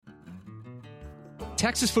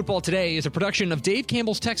Texas Football Today is a production of Dave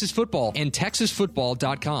Campbell's Texas Football and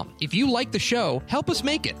TexasFootball.com. If you like the show, help us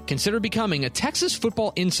make it. Consider becoming a Texas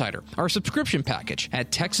Football Insider, our subscription package at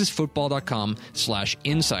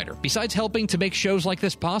TexasFootball.com/insider. Besides helping to make shows like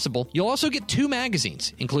this possible, you'll also get 2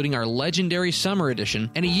 magazines, including our legendary summer edition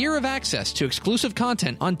and a year of access to exclusive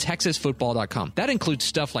content on TexasFootball.com. That includes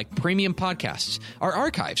stuff like premium podcasts, our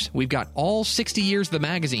archives. We've got all 60 years of the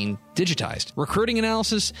magazine digitized, recruiting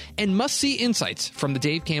analysis, and must-see insights from the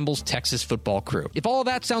Dave Campbell's Texas Football crew. If all of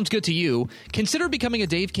that sounds good to you, consider becoming a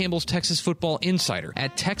Dave Campbell's Texas Football Insider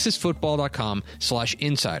at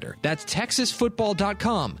TexasFootball.com/insider. That's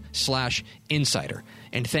TexasFootball.com/insider.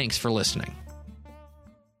 And thanks for listening.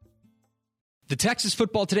 The Texas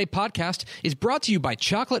Football Today podcast is brought to you by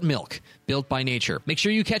Chocolate Milk, built by nature. Make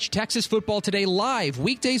sure you catch Texas Football Today live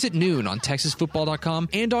weekdays at noon on TexasFootball.com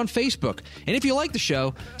and on Facebook. And if you like the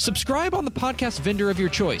show, subscribe on the podcast vendor of your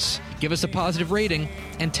choice. Give us a positive rating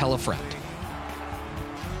and tell a friend.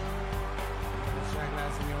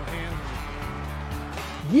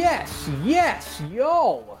 Yes,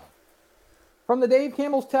 yo! From the Dave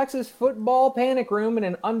Campbell's Texas Football Panic Room in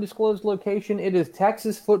an undisclosed location, it is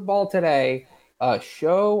Texas Football Today, a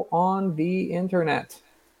show on the internet.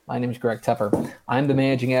 My name is Greg Tepper. I'm the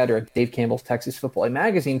managing editor at Dave Campbell's Texas Football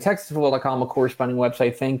Magazine, TexasFootball.com, a corresponding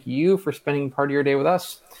website. Thank you for spending part of your day with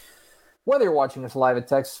us. Whether you're watching us live at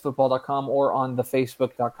TexasFootball.com or on the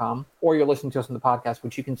Facebook.com, or you're listening to us on the podcast,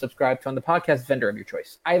 which you can subscribe to on the podcast vendor of your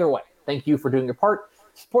choice. Either way, thank you for doing your part.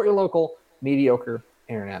 Support your local, mediocre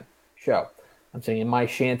internet show. I'm sitting in my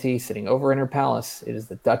shanty, sitting over in her palace. It is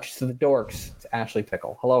the Duchess of the Dorks. It's Ashley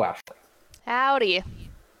Pickle. Hello, Ashley. Howdy.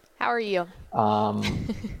 How are you?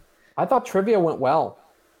 I thought trivia went well.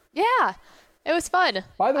 Yeah, it was fun.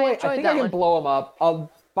 By the way, I think I can blow him up.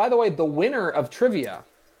 By the way, the winner of trivia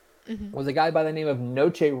was a guy by the name of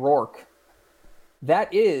Noche Rourke.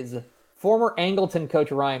 That is former Angleton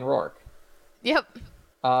coach Ryan Rourke. Yep.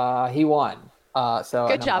 He won.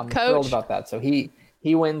 Good job, I'm coach. Thrilled about that. So he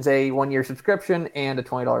wins a 1-year subscription and a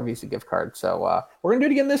 $20 Visa gift card. So we're gonna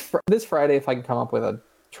do it again this Friday if I can come up with a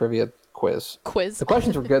trivia quiz. The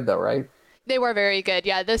questions were good though, right? They were very good.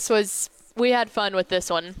 Yeah, we had fun with this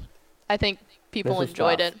one. I think people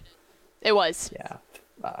enjoyed it. It was. Yeah.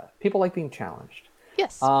 People like being challenged.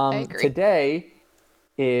 Yes, I agree. Today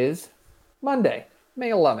is Monday,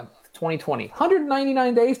 May 11th, 2020.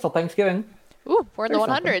 199 days till Thanksgiving. Ooh, we're in the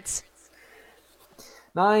 100s.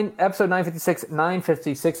 Episode 956.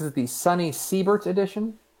 956 is the Sonny Siebert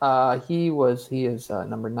edition. He is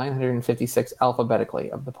number 956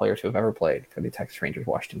 alphabetically of the players who have ever played for the Texas Rangers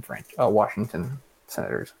Washington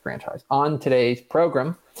Senators franchise. On today's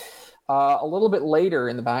program, a little bit later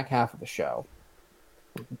in the back half of the show,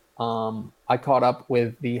 I caught up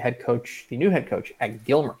with the new head coach at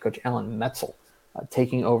Gilmer, Coach Alan Metzel,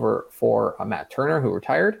 taking over for Matt Turner, who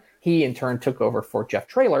retired. He, in turn, took over for Jeff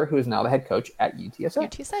Traylor, who is now the head coach at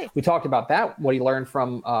UTSA. We talked about that, what he learned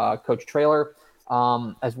from Coach Traylor,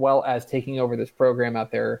 as well as taking over this program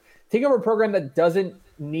out there. Taking over a program that doesn't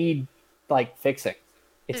need, fixing.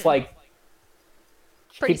 It's keep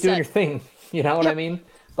doing your thing. You know what I mean?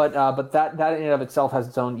 But that in and of itself has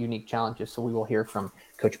its own unique challenges. So we will hear from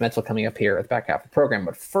Coach Metzel coming up here at the back half of the program.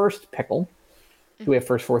 But first, Pickle, do we have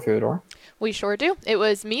first four through the door? We sure do. It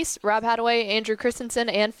was Meese, Rob Hadaway, Andrew Christensen,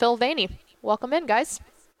 and Phil Vaney. Welcome in, guys.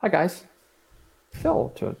 Hi, guys.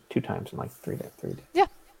 Phil two times in 3 days. Yeah.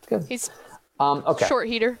 It's good. He's okay. Short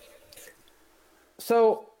heater.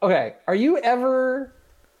 So, okay. Are you ever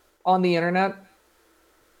on the internet?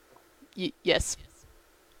 Yes.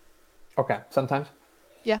 Okay. Sometimes?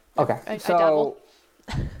 Yeah. Okay. I dabble.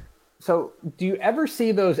 So do you ever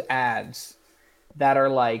see those ads that are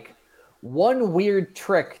one weird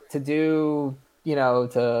trick to do,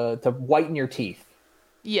 to whiten your teeth?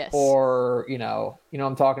 Yes. Or, what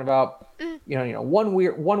I'm talking about? One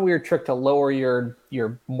weird trick to lower your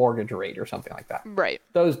mortgage rate or something like that. Right.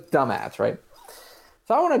 Those dumb ads, right?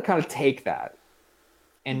 So I want to kind of take that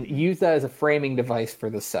and use that as a framing device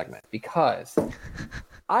for this segment, because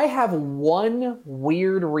I have one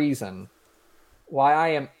weird reason why I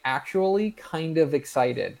am actually kind of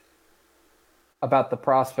excited about the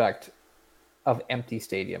prospect of empty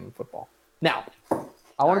stadium football. Now,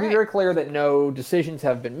 I want to be very clear that no decisions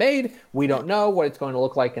have been made. We don't know what it's going to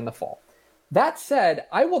look like in the fall. That said,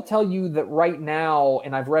 I will tell you that right now,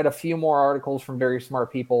 and I've read a few more articles from very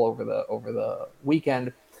smart people over the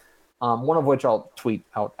weekend, one of which I'll tweet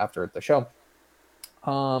out after the show.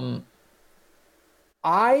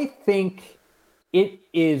 I think it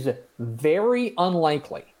is very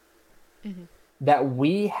unlikely that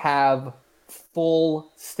we have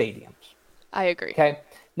full stadiums. I agree. Okay.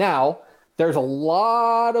 Now, there's a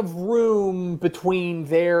lot of room between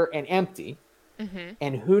there and empty. Mm-hmm.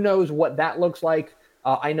 And who knows what that looks like.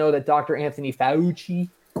 I know that Dr. Anthony Fauci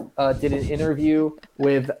did an interview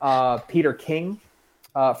with Peter King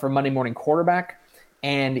for Monday Morning Quarterback.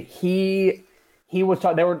 And he was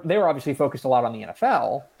talking, they were obviously focused a lot on the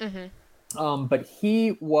NFL. Mm-hmm. But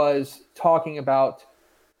he was talking about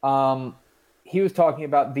the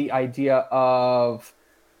idea of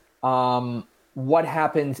what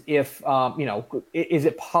happens if, is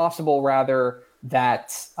it possible rather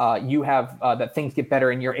that you have that things get better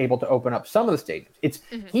and you're able to open up some of the stadiums.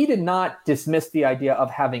 He did not dismiss the idea of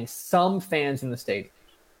having some fans in the stadium.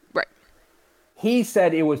 Right. He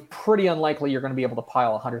said it was pretty unlikely you're going to be able to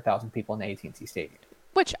pile 100,000 people in the AT&T Stadium.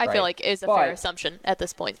 Which I feel like is a fair assumption at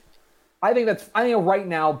this point. I think right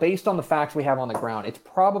now, based on the facts we have on the ground, it's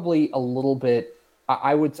probably a little bit.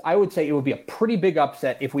 I would say it would be a pretty big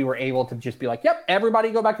upset if we were able to just be like, "Yep, everybody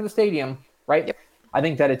go back to the stadium," right? Yep. I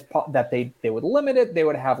think that that they would limit it. They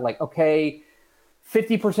would have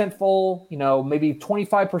 50% full, maybe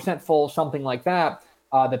 25% full, something like that.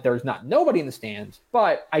 That there's nobody in the stands.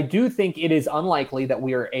 But I do think it is unlikely that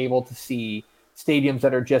we are able to see stadiums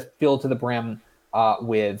that are just filled to the brim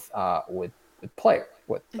with players,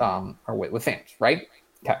 with fans, right?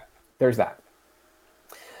 Okay, there's that.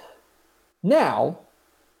 Now,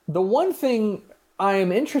 the one thing I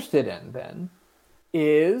am interested in then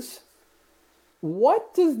is,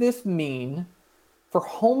 what does this mean for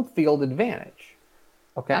home field advantage?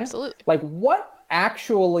 Okay. Absolutely. What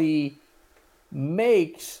actually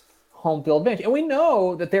makes home field advantage? And we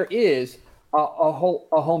know that there is a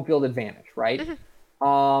home field advantage, right?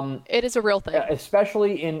 Mm-hmm. It is a real thing.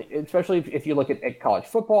 Especially if you look at college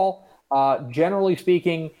football, generally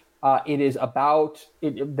speaking, it is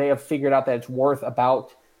they have figured out that it's worth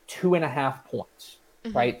about 2.5 points,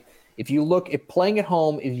 mm-hmm. right? If playing at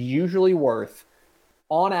home is usually worth,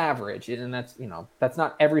 on average, and that's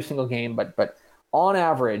not every single game, but on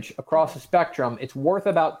average across the spectrum, it's worth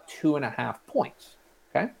about 2.5 points.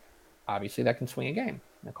 Okay, obviously that can swing a game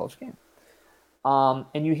in a close game.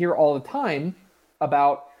 And you hear all the time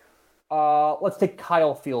about, let's take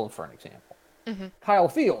Kyle Field for an example. Mm-hmm. Kyle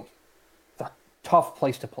Field, it's a tough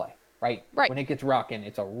place to play, right? Right. When it gets rocking,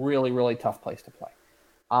 it's a really, really tough place to play.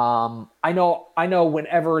 I know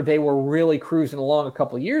whenever they were really cruising along a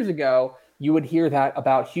couple of years ago, you would hear that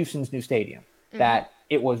about Houston's new stadium, mm-hmm. that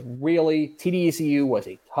it was really, TDECU was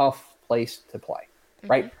a tough place to play, mm-hmm.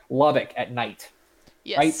 right? Lubbock at night,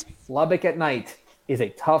 yes. right? Lubbock at night is a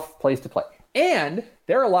tough place to play. And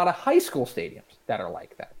there are a lot of high school stadiums that are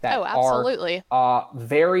like that. Absolutely.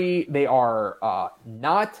 They are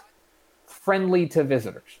not friendly to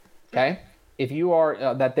visitors, okay? If you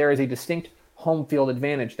are, that there is a distinct home field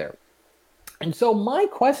advantage there. And so my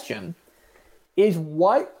question is,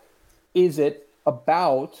 what is it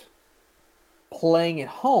about playing at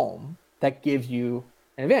home that gives you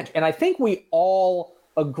an advantage? And I think we all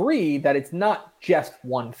agree that it's not just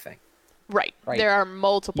one thing. Right. There are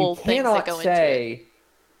multiple things that go into it.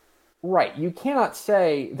 Right. You cannot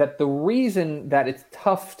say that the reason that it's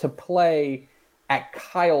tough to play at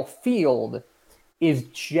Kyle Field is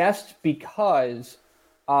just because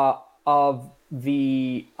of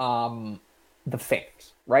the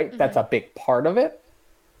fans, right? Mm-hmm. That's a big part of it.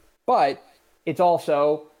 But it's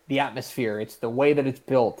also the atmosphere. It's the way that it's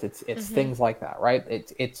built. It's mm-hmm. things like that, right?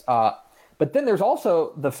 But then there's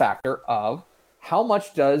also the factor of how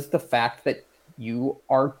much does the fact that you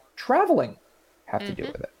are traveling have to do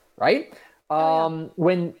with it, right?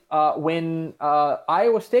 When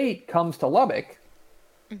Iowa State comes to Lubbock,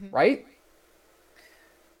 mm-hmm. right?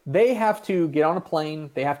 They have to get on a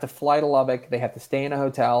plane. They have to fly to Lubbock. They have to stay in a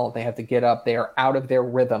hotel. They have to get up. They are out of their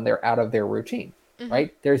rhythm. They're out of their routine, mm-hmm.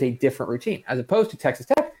 right? There's a different routine as opposed to Texas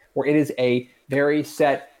Tech, where it is a very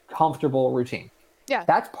set, comfortable routine. Yeah.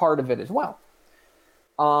 That's part of it as well.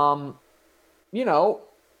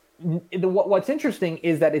 What's interesting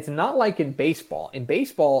is that it's not like in baseball. In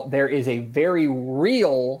baseball, there is a very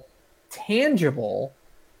real, tangible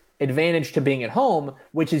advantage to being at home,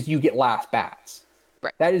 which is you get last bats.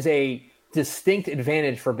 Right. That is a distinct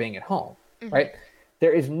advantage for being at home, mm-hmm. right?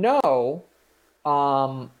 There is no,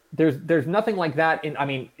 there's nothing like that.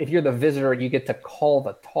 If you're the visitor, you get to call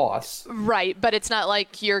the toss. Right, but it's not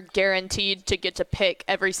like you're guaranteed to get to pick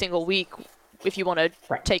every single week if you want to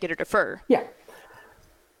take it or defer. Yeah.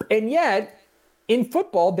 And yet, in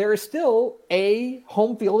football, there is still a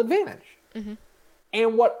home field advantage. Mm-hmm.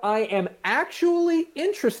 And what I am actually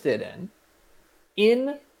interested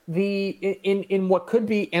in what could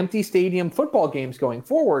be empty stadium football games going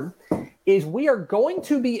forward is we are going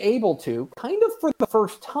to be able to, kind of for the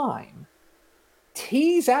first time,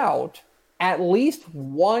 tease out at least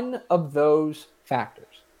one of those factors.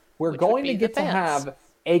 We're going to get to have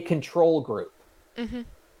a control group. Mm-hmm.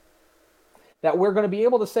 That we're going to be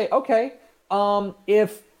able to say, okay,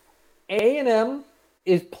 if A&M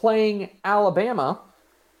is playing Alabama,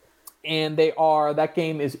 and that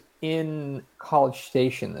game is in College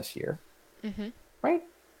Station this year, right?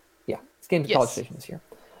 Yeah, this game's in College Station this year.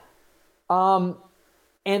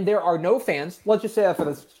 And there are no fans. Let's just say that for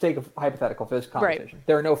the sake of hypothetical for this conversation. Right.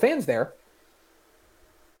 There are no fans there.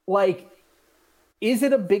 Like, is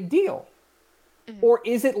it a big deal? Or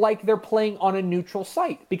is it like they're playing on a neutral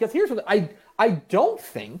site? Because here's what I don't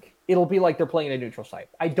think it'll be like they're playing at a neutral site.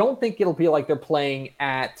 I don't think it'll be like they're playing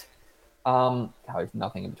at there's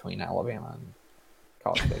nothing in between Alabama and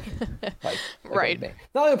College Station. Right. It's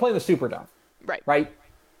not like they're playing the Superdome. Right.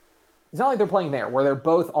 It's not like they're playing there where they're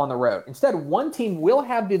both on the road. Instead, one team will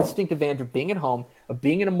have the distinct advantage of being at home, of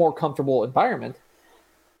being in a more comfortable environment,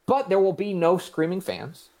 but there will be no screaming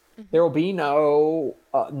fans. There will be no,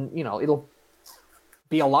 it'll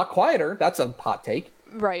be a lot quieter. That's a hot take.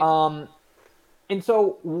 Right. And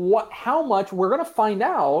so how much we're going to find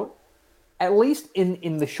out, at least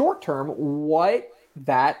in the short term, what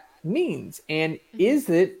that means. And is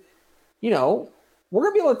it, we're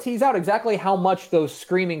going to be able to tease out exactly how much those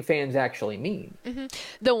screaming fans actually mean.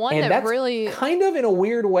 The one and that that's really... kind of in a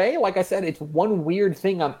weird way, like I said, it's one weird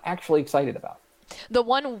thing I'm actually excited about. The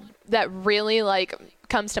one that really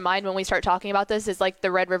comes to mind when we start talking about this is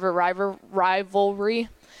the Red River rivalry,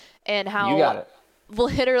 and how you got it.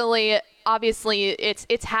 Literally, obviously,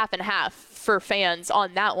 it's half and half for fans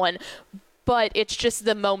on that one. But it's just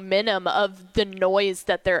the momentum of the noise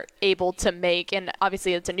that they're able to make. And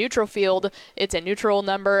obviously it's a neutral field. It's a neutral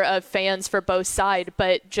number of fans for both sides.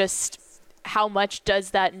 But just how much does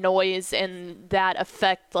that noise and that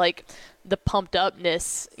affect the pumped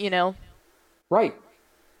upness, Right.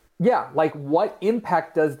 Yeah. What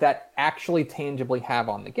impact does that actually tangibly have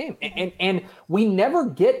on the game? And we never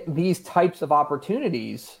get these types of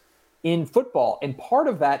opportunities in football. And part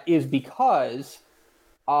of that is because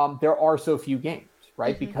there are so few games,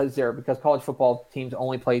 right? Because college football teams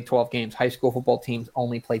only play 12 games, high school football teams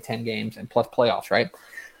only play 10 games, and plus playoffs, right?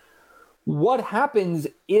 What happens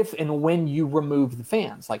if and when you remove the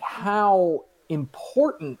fans? How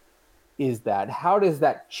important is that? How does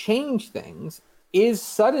that change things? Is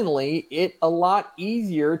suddenly it a lot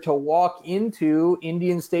easier to walk into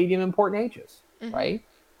Indian Stadium in Port Neches, right?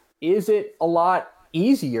 Is it a lot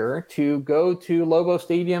easier to go to Lobo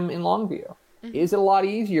Stadium in Longview? Is it a lot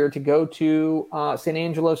easier to go to San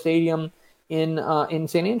Angelo Stadium in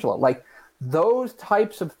San Angelo? Those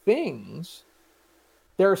types of things,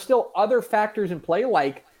 there are still other factors in play.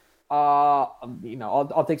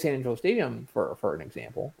 I'll take San Angelo Stadium for an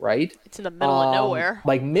example, right? It's in the middle of nowhere.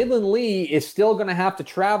 Midland Lee is still going to have to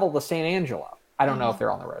travel to San Angelo. I don't know if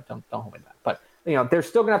they're on the road. Don't hold me to that. But they're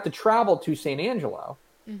still going to have to travel to San Angelo.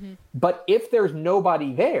 But if there's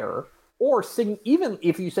nobody there, or even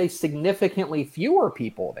if you say significantly fewer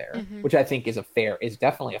people there, which I think is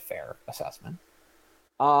definitely a fair assessment,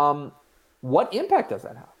 what impact does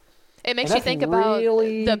that have? It makes you think about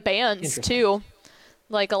the bands too.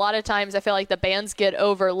 A lot of times I feel like the bands get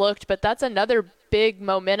overlooked, but that's another big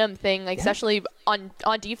momentum thing, especially on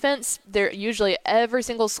defense. They're usually every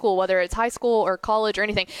single school, whether it's high school or college or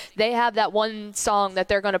anything, they have that one song that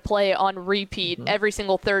they're going to play on repeat every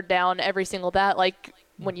single third down, every single that.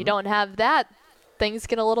 When you don't have that, things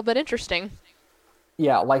get a little bit interesting.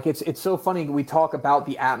 Yeah, it's so funny. We talk about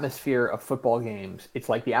the atmosphere of football games. It's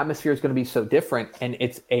the atmosphere is going to be so different, and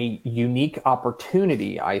it's a unique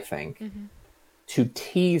opportunity, I think, to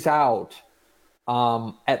tease out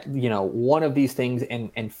one of these things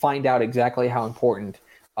and find out exactly how important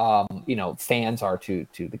fans are to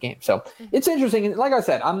the game. So it's interesting. And like I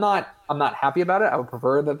said, I'm not happy about it. I would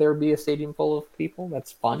prefer that there be a stadium full of people.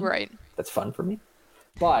 That's fun. Right. That's fun for me.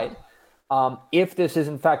 But if this is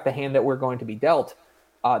in fact the hand that we're going to be dealt,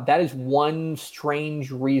 that is one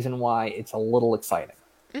strange reason why it's a little exciting.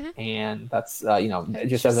 And that's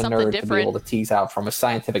just as a nerd to be able to tease out from a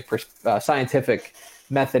scientific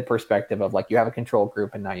method perspective of you have a control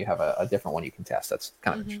group and now you have a different one you can test. That's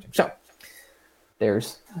kind of interesting. So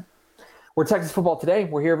we're Texas Football Today.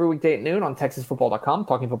 We're here every weekday at noon on TexasFootball.com,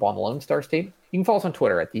 talking football in the Lone Star State. You can follow us on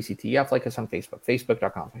Twitter at DCTF, like us on Facebook,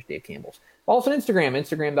 Facebook.com/Dave Campbell's. Follow us on Instagram,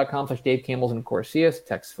 Instagram.com/Dave Campbell's, and of course, see us at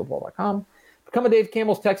TexasFootball.com. Become a Dave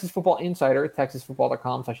Campbell's Texas Football Insider at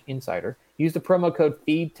TexasFootball.com/insider. Use the promo code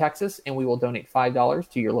FEEDTexas, and we will donate $5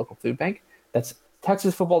 to your local food bank. That's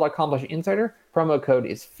TexasFootball.com/insider. Promo code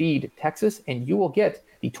is FEEDTexas, and you will get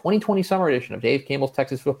the 2020 summer edition of Dave Campbell's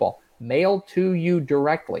Texas Football mailed to you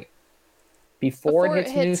directly before it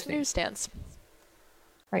hits newsstands.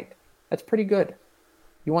 Right. That's pretty good.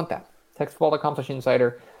 You want that.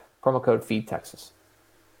 TexasFootball.com/insider, promo code FeedTexas.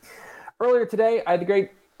 Earlier today, I had the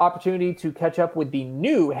great opportunity to catch up with the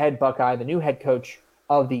new head Buckeye, the new head coach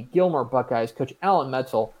of the Gilmer Buckeyes. Coach Alan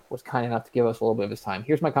Metzel was kind enough to give us a little bit of his time.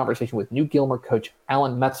 Here's my conversation with new Gilmer coach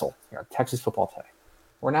Alan Metzel here on Texas Football Today.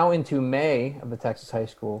 We're now into May of the Texas high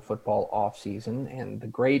school football offseason, and the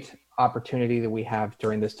great opportunity that we have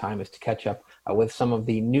during this time is to catch up with some of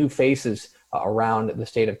the new faces around the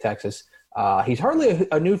state of Texas. He's hardly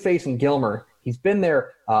a new face in Gilmer. He's been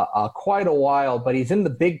there quite a while, but he's in the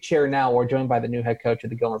big chair now. We're joined by the new head coach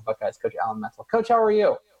of the Gilmer Buckeyes, Coach Alan Metzel. Coach, how are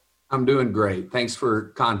you? I'm doing great. Thanks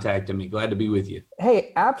for contacting me. Glad to be with you.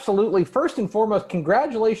 Hey, absolutely. First and foremost,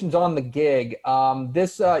 congratulations on the gig.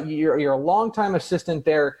 You're a longtime assistant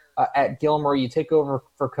there at Gilmer. You take over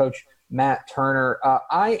for Coach Matt Turner.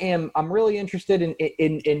 I'm really interested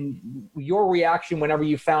in your reaction whenever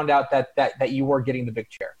you found out that you were getting the big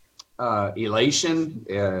chair. Elation,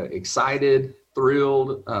 excited,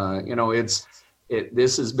 thrilled.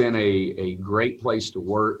 This has been a great place to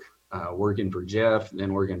work. Working for Jeff,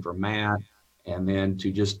 then working for Matt, and then to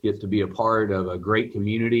just get to be a part of a great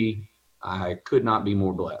community. I could not be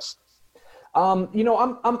more blessed. I'm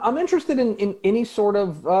interested in any sort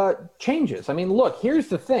of changes. I mean, look, here's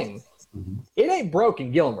the thing. Mm-hmm. It ain't broken,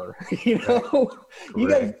 Gilmer. You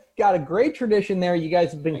guys got a great tradition there. You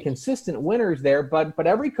guys have been consistent winners there, but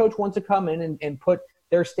every coach wants to come in and put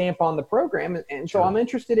their stamp on the program. And so I'm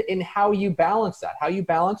interested in how you balance that,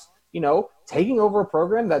 taking over a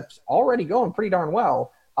program that's already going pretty darn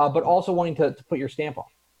well, but also wanting to put your stamp on.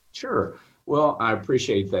 Sure. Well, I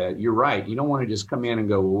appreciate that. You're right. You don't want to just come in and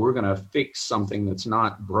go, well, we're going to fix something that's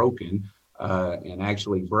not broken and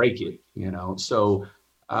actually break it, So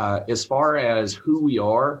as far as who we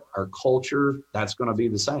are, our culture, that's going to be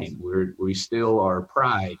the same. We still are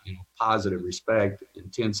pride, positive, respect,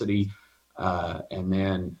 intensity, and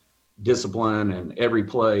then discipline and every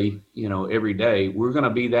play, every day. We're going to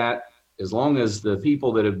be that as long as the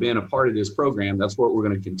people that have been a part of this program, that's what we're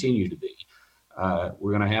going to continue to be.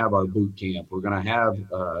 We're going to have our boot camp. We're going to have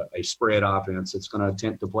a spread offense that's going to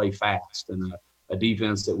attempt to play fast and a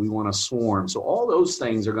defense that we want to swarm. So all those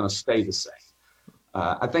things are going to stay the same.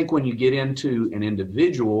 I think when you get into an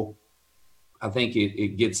individual, I think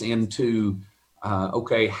it gets into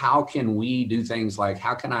how can we do things like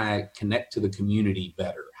how can I connect to the community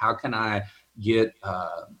better? How can I get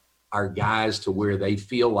our guys to where they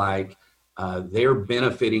feel like they're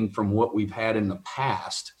benefiting from what we've had in the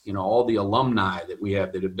past, all the alumni that we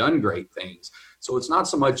have that have done great things. So it's not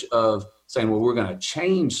so much of saying, well, we're going to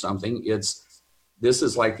change something. This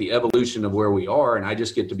is like the evolution of where we are, and I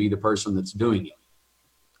just get to be the person that's doing it.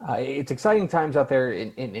 It's exciting times out there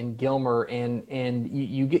in Gilmer, and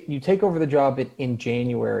you take over the job in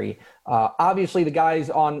January. Obviously, the guys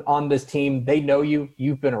on this team, they know you.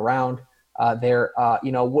 You've been around there.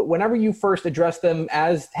 Whenever you first addressed them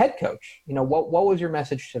as head coach, what was your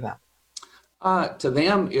message to them? To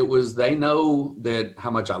them, it was they know that how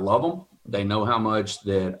much I love them. They know how much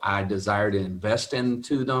that I desire to invest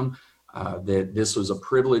into them. That this was a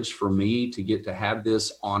privilege for me to get to have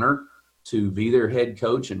this honor to be their head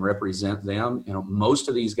coach and represent them. Most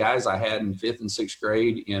of these guys I had in 5th and 6th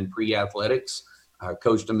grade in pre-athletics. I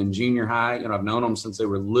coached them in junior high. I've known them since they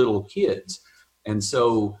were little kids. And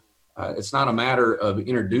so it's not a matter of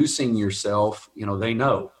introducing yourself, they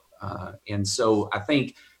know. And so I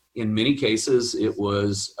think in many cases it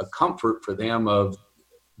was a comfort for them of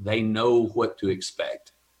they know what to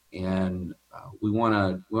expect. And we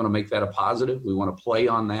want to make that a positive. We want to play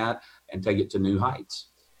on that and take it to new heights.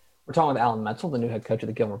 We're talking with Alan Metzel, the new head coach of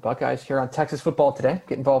the Gilmer Buckeyes, here on Texas Football Today.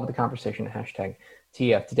 Get involved with the conversation at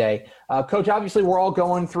 #TF Today. Coach, obviously we're all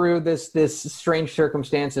going through this strange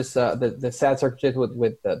circumstances, the sad circumstances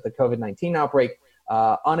with the COVID-19 outbreak,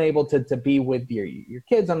 unable to be with your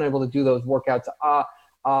kids, unable to do those workouts.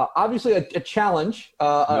 Obviously a challenge,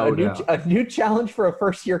 a new challenge for a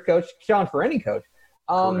first-year coach, challenge for any coach.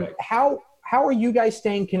 How are you guys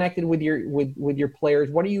staying connected with your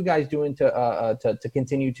players? What are you guys doing to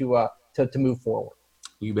continue to move forward?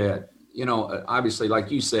 You bet. Obviously,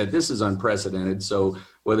 like you said, this is unprecedented. So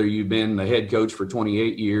whether you've been the head coach for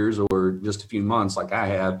 28 years or just a few months like I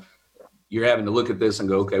have, you're having to look at this and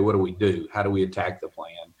go, okay, what do we do? How do we attack the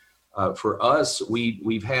plan? For us,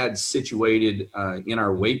 we've had situated in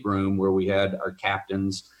our weight room where we had our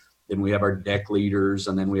captains, then we have our deck leaders,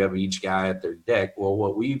 and then we have each guy at their deck. Well,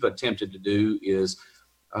 what we've attempted to do is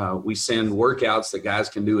we send workouts that guys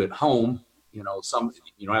can do at home. You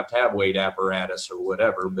don't have to have weight apparatus or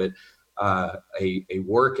whatever, but a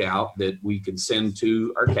workout that we can send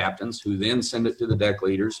to our captains, who then send it to the deck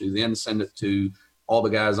leaders, who then send it to all the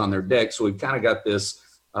guys on their deck. So we've kind of got this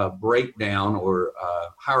breakdown or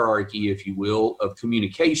hierarchy, if you will, of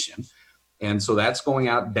communication. And so that's going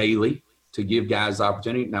out daily to give guys the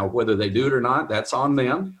opportunity. Now, whether they do it or not, that's on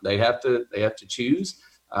them. They have to choose.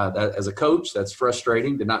 That, as a coach, that's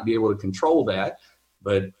frustrating to not be able to control that.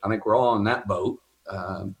 But I think we're all in that boat.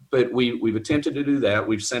 But we've attempted to do that.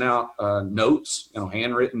 We've sent out notes,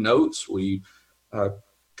 handwritten notes. We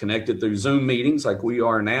connected through Zoom meetings like we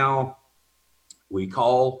are now. We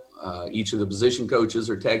call each of the position coaches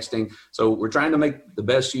are texting. So we're trying to make the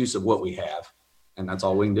best use of what we have, and that's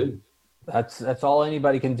all we can do. That's all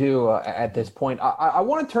anybody can do at this point. I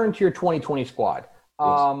want to turn to your 2020 squad.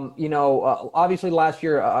 Yes. Obviously last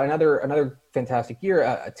year, another fantastic year,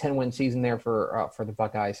 a 10-win season there for the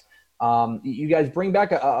Buckeyes. You guys bring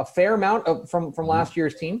back a fair amount from last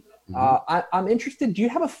year's team. I'm interested. Do you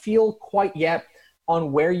have a feel quite yet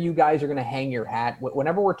on where you guys are going to hang your hat?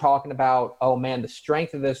 Whenever we're talking about, oh man, the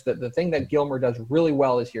strength of this, the thing that Gilmer does really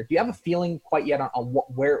well this year. Do you have a feeling quite yet on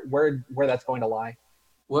where that's going to lie?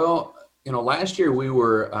 Well, last year we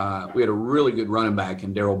had a really good running back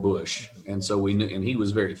in Darrell Bush. And so we knew, and he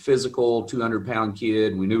was very physical, 200-pound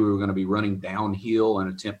kid. We knew we were going to be running downhill and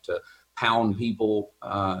attempt to pound people.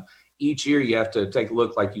 Each year you have to take a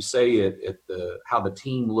look, like you say, at how the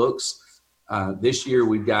team looks. This year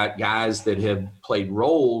we've got guys that have played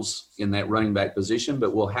roles in that running back position,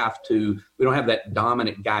 but we don't have that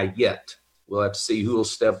dominant guy yet. We'll have to see who will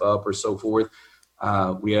step up or so forth.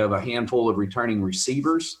 We have a handful of returning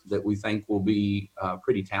receivers that we think will be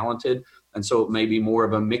pretty talented. And so it may be more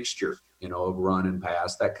of a mixture, of run and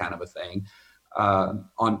pass, that kind of a thing.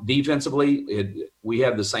 On defensively, we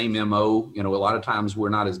have the same MO. A lot of times we're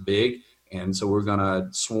not as big, and so we're going to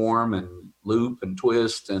swarm and loop and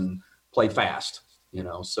twist and play fast,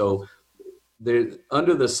 So they're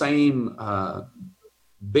under the same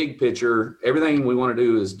big picture. Everything we want to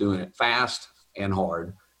do is doing it fast and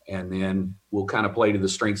hard, and then we'll kind of play to the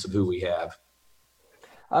strengths of who we have.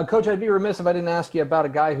 Coach, I'd be remiss if I didn't ask you about a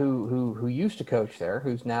guy who used to coach there,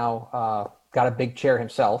 who's now got a big chair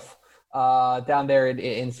himself. Down there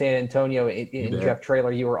in San Antonio, in Jeff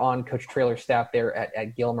Traylor. You were on Coach Traylor's staff there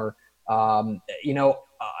at Gilmer.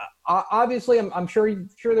 Obviously, I'm sure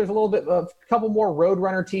there's a little bit of a couple more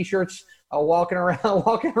Roadrunner T-shirts walking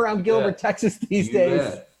around Gilmer, Texas these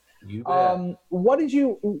days. You bet. What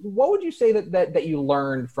would you say that you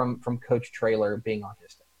learned from Coach Traylor being on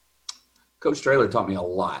his staff? Coach Traylor taught me a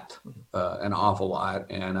lot, an awful lot,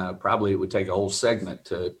 and probably it would take a whole segment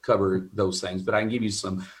to cover those things. But I can give you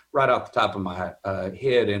some right off the top of my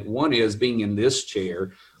head. And one is, being in this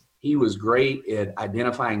chair, he was great at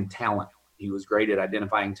identifying talent. He was great at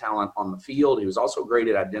identifying talent on the field. He was also great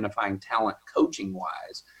at identifying talent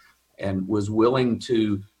coaching-wise, and was willing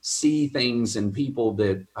to see things in people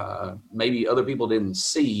that maybe other people didn't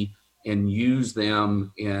see, and use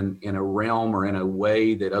them in a realm or in a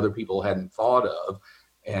way that other people hadn't thought of.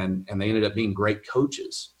 And they ended up being great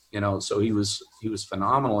coaches, so he was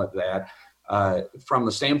phenomenal at that. From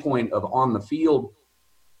the standpoint of on the field,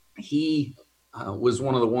 he was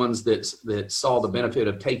one of the ones that saw the benefit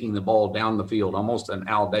of taking the ball down the field, almost an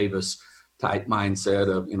Al Davis type mindset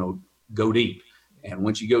of, go deep. And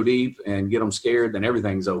once you go deep and get them scared, then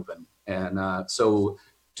everything's open. And so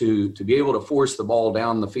to be able to force the ball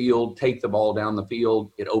down the field, take the ball down the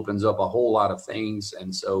field, it opens up a whole lot of things.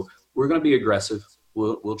 And so we're going to be aggressive.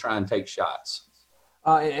 We'll try and take shots.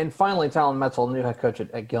 And finally, Talon Metzel, new head coach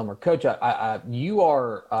at Gilmer. Coach, you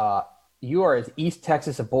are as East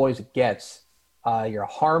Texas a boy as it gets. You're a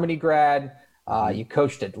Harmony grad. You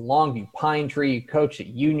coached at Longview Pine Tree. You coached at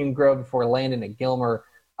Union Grove before landing at Gilmer.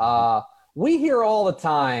 We hear all the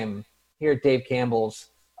time here at Dave Campbell's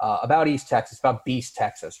about East Texas, about Beast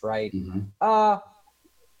Texas, right? Mm-hmm.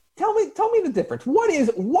 Tell me the difference. What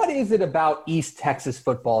is it about East Texas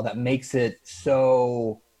football that makes it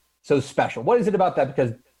so special? What is it about that?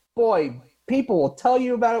 Because, boy, people will tell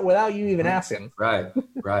you about it without you even asking. Right.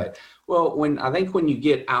 Well, when you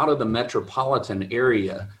get out of the metropolitan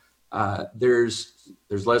area, there's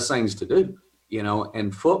less things to do,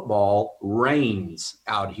 and football reigns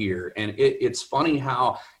out here. And it's funny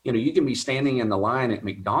how, you can be standing in the line at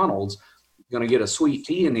McDonald's, going to get a sweet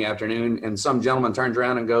tea in the afternoon, and some gentleman turns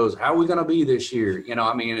around and goes, "How are we going to be this year?"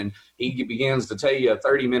 And he begins to tell you a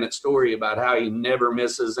 30-minute story about how he never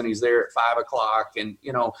misses and he's there at 5:00. And,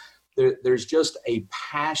 there's just a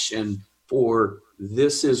passion for,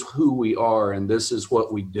 this is who we are and this is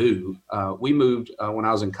what we do. We moved when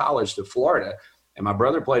I was in college to Florida, and my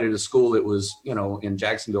brother played at a school that was, in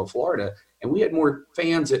Jacksonville, Florida. and we had more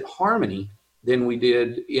fans at Harmony than we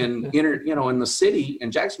did in in the city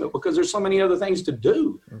in Jacksonville, because there's so many other things to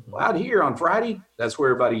do. Well, out here on Friday, that's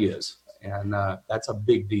where everybody is, and that's a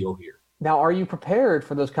big deal here. Now, are you prepared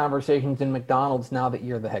for those conversations in McDonald's now that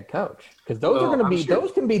you're the head coach? Because those are going to be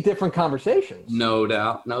those can be different conversations. No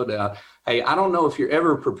doubt. Hey, I don't know if you're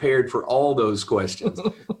ever prepared for all those questions,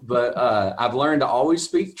 but I've learned to always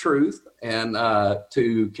speak truth and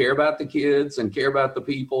to care about the kids and care about the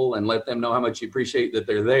people and let them know how much you appreciate that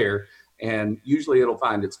they're there. And usually it'll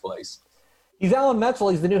find its place. He's Alan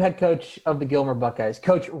Metzel. He's the new head coach of the Gilmer Buckeyes.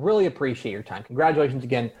 Coach, really appreciate your time. Congratulations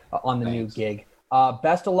again on the new gig.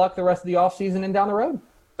 Best of luck the rest of the offseason and down the road.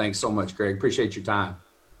 Thanks so much, Greg. Appreciate your time.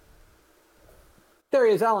 There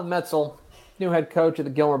he is, Alan Metzel, new head coach of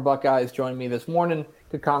the Gilmer Buckeyes, joined me this morning.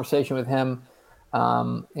 Good conversation with him.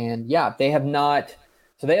 And yeah, they haven't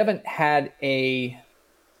had a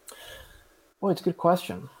 – it's a good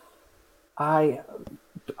question. I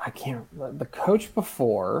can't – the coach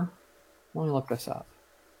before – let me look this up.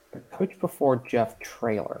 The coach before Jeff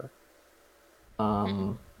Traylor.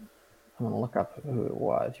 I'm going to look up who it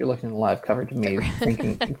was. You're looking at the live coverage of me,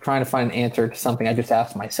 trying to find an answer to something I just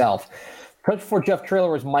asked myself. Coach before Jeff Traylor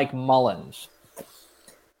was Mike Mullins.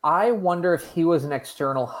 I wonder if he was an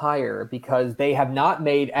external hire, because they have not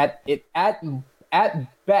made at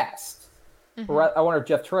best. I wonder if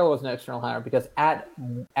Jeff Traylor was an external hire, because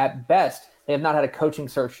at best they have not had a coaching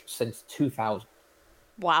search since 2000.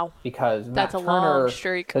 Wow. Because that's Matt a Turner, long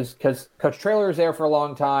streak. Because Coach Traylor is there for a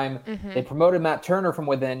long time. They promoted Matt Turner from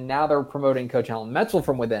within. Now they're promoting Coach Alan Metzel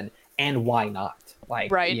from within. And why not?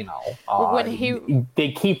 Right.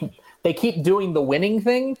 They keep doing the winning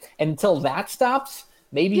thing, and until that stops,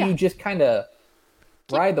 maybe you just kind of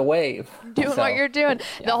ride the wave. Doing what you're doing.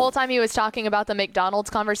 Yeah. The whole time he was talking about the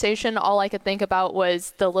McDonald's conversation, all I could think about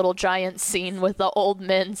was the Little Giant scene with the old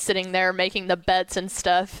men sitting there making the bets and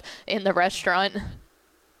stuff in the restaurant.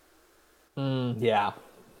 Yeah.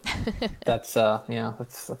 That's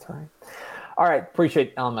right. All right.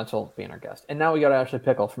 Appreciate Alan Metzel being our guest. And now we got Ashley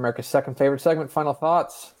Pickle from America's second favorite segment. Final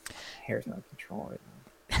thoughts. Hair's out of control right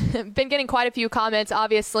now. Been getting quite a few comments.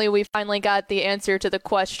 Obviously, we finally got the answer to the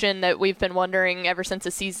question that we've been wondering ever since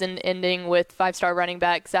the season ending with five-star running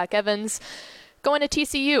back Zach Evans going to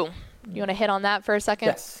TCU. You want to hit on that for a second?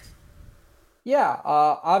 Yes. Yeah,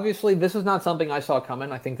 obviously this is not something I saw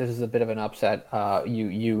coming. I think this is a bit of an upset.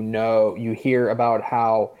 You hear about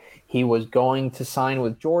how he was going to sign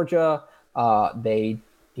with Georgia.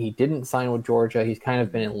 He didn't sign with Georgia. He's kind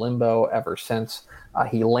of been in limbo ever since.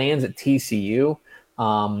 He lands at TCU.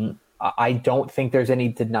 I don't think there's any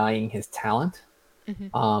denying his talent.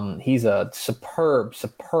 He's a superb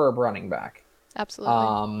running back.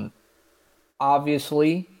 Absolutely.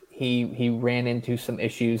 Obviously, he ran into some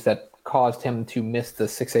issues that caused him to miss the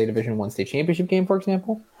 6A Division I state championship game, for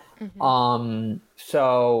example.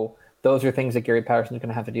 So those are things that Gary Patterson's going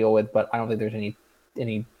to have to deal with, but I don't think there's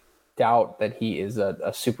any doubt that he is a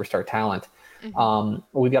superstar talent.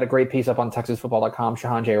 We've got a great piece up on TexasFootball.com.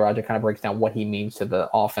 Shahan J. Raja kind of breaks down what he means to the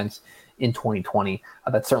offense in 2020.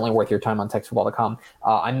 That's certainly worth your time on TexasFootball.com.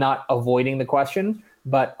 I'm not avoiding the question,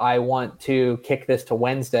 but I want to kick this to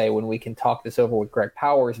Wednesday when we can talk this over with Greg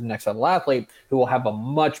Powers, the Next Level Athlete, who will have a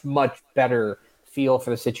much, much better feel for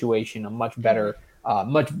the situation, a much better,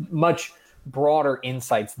 much broader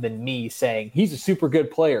insights than me saying he's a super good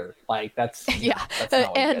player. That's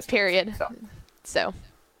and period. So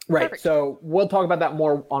right. Perfect. So we'll talk about that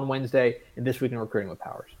more on Wednesday in This Week in Recruiting with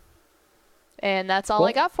Powers. And that's all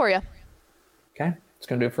I got for you. Okay. It's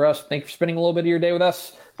going to do it for us. Thank you for spending a little bit of your day with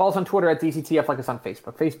us. Follow us on Twitter at DCTF, like us on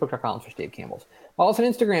Facebook, facebook.com/Dave Campbell's. Follow us on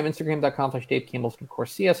Instagram, instagram.com/Dave Campbell's. And of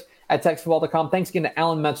course, see us at TexasFootball.com. Thanks again to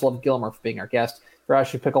Alan Metzel of Gilmer for being our guest. For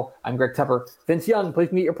Ashley Pickle, I'm Greg Tepper. Vince Young,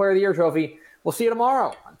 please meet your Player of the Year trophy. We'll see you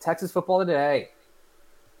tomorrow on Texas Football Today.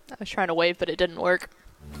 I was trying to wave, but it didn't work.